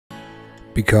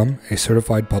Become a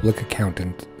Certified Public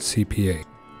Accountant, CPA.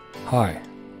 Hi,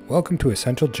 welcome to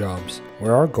Essential Jobs,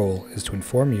 where our goal is to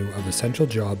inform you of essential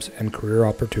jobs and career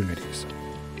opportunities.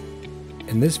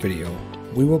 In this video,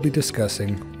 we will be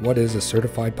discussing what is a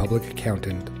Certified Public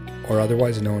Accountant, or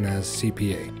otherwise known as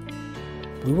CPA.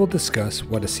 We will discuss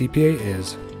what a CPA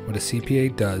is, what a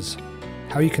CPA does,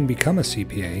 how you can become a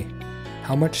CPA,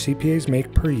 how much CPAs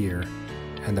make per year,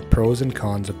 and the pros and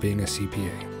cons of being a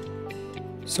CPA.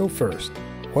 So first,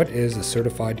 what is a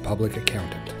Certified Public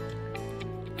Accountant?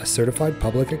 A Certified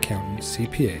Public Accountant,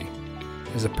 CPA,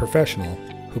 is a professional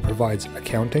who provides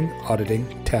accounting,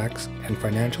 auditing, tax, and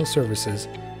financial services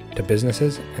to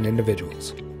businesses and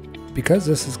individuals. Because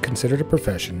this is considered a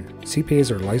profession,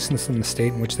 CPAs are licensed in the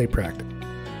state in which they practice,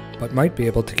 but might be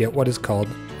able to get what is called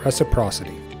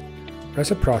Reciprocity.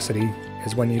 Reciprocity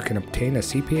is when you can obtain a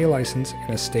CPA license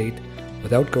in a state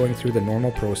without going through the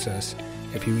normal process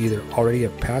if you either already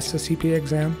have passed the CPA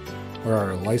exam or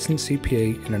are a licensed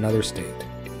CPA in another state.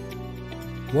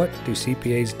 What do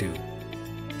CPAs do?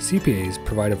 CPAs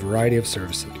provide a variety of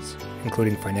services,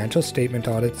 including financial statement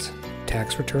audits,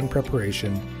 tax return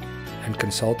preparation, and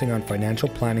consulting on financial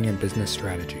planning and business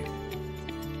strategy.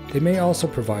 They may also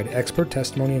provide expert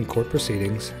testimony in court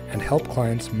proceedings and help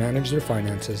clients manage their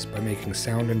finances by making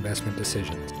sound investment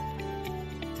decisions.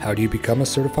 How do you become a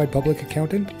Certified Public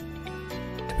Accountant?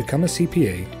 To become a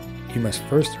CPA, you must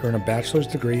first earn a bachelor's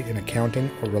degree in accounting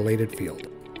or related field.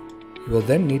 You will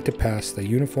then need to pass the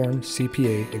Uniform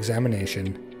CPA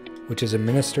examination, which is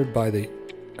administered by the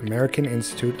American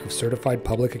Institute of Certified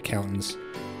Public Accountants,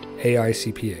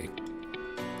 AICPA.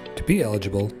 To be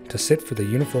eligible to sit for the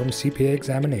Uniform CPA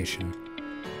examination,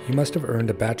 you must have earned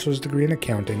a bachelor's degree in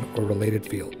accounting or related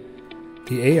field.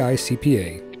 The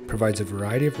AICPA provides a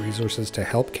variety of resources to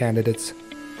help candidates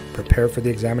prepare for the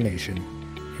examination,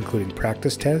 including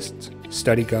practice tests,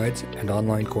 study guides, and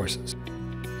online courses.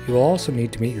 You will also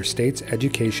need to meet your state's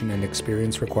education and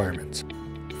experience requirements.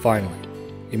 Finally,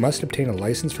 you must obtain a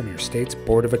license from your state's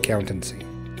Board of Accountancy.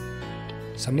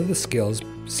 Some of the skills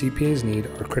CPAs need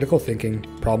are critical thinking,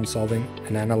 problem solving,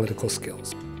 and analytical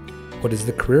skills. What is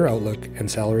the career outlook and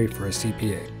salary for a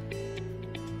CPA?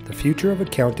 The future of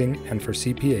accounting and for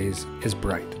CPAs is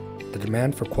bright. The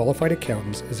demand for qualified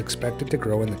accountants is expected to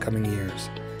grow in the coming years,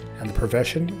 and the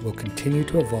profession will continue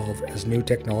to evolve as new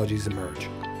technologies emerge.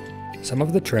 Some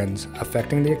of the trends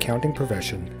affecting the accounting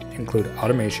profession include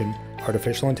automation,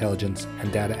 artificial intelligence,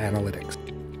 and data analytics.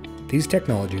 These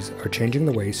technologies are changing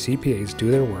the way CPAs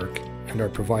do their work and are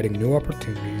providing new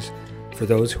opportunities for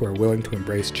those who are willing to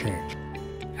embrace change.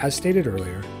 As stated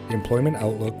earlier, the employment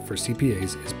outlook for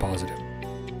CPAs is positive.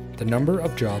 The number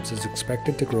of jobs is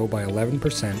expected to grow by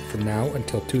 11% from now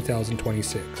until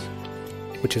 2026.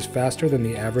 Which is faster than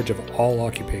the average of all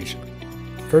occupations.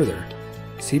 Further,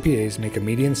 CPAs make a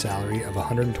median salary of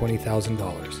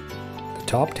 $120,000. The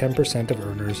top 10% of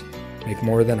earners make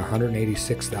more than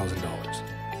 $186,000,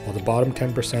 while the bottom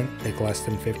 10% make less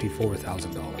than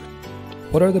 $54,000.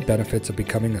 What are the benefits of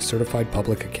becoming a Certified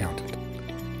Public Accountant?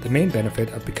 The main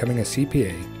benefit of becoming a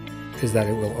CPA is that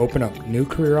it will open up new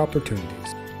career opportunities.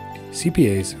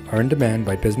 CPAs are in demand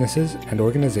by businesses and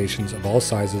organizations of all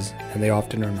sizes, and they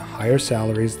often earn higher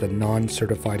salaries than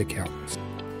non-certified accountants.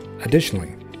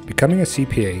 Additionally, becoming a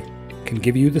CPA can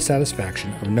give you the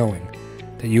satisfaction of knowing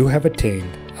that you have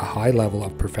attained a high level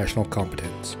of professional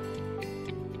competence.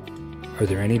 Are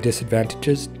there any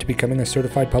disadvantages to becoming a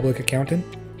Certified Public Accountant?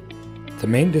 The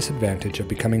main disadvantage of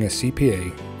becoming a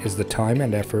CPA is the time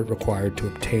and effort required to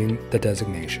obtain the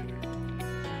designation.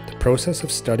 The process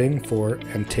of studying for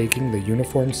and taking the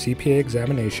Uniform CPA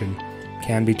examination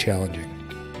can be challenging,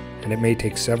 and it may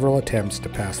take several attempts to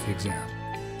pass the exam.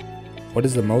 What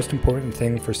is the most important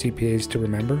thing for CPAs to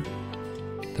remember?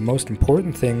 The most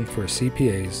important thing for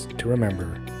CPAs to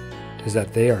remember is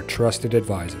that they are trusted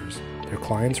advisors. Their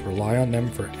clients rely on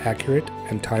them for accurate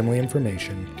and timely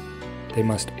information. They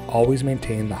must always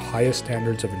maintain the highest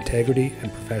standards of integrity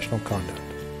and professional conduct.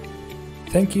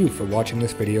 Thank you for watching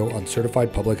this video on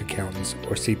Certified Public Accountants,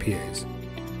 or CPAs.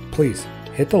 Please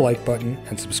hit the like button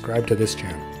and subscribe to this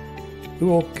channel. We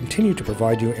will continue to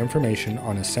provide you information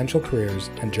on essential careers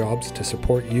and jobs to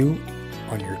support you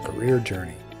on your career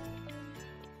journey.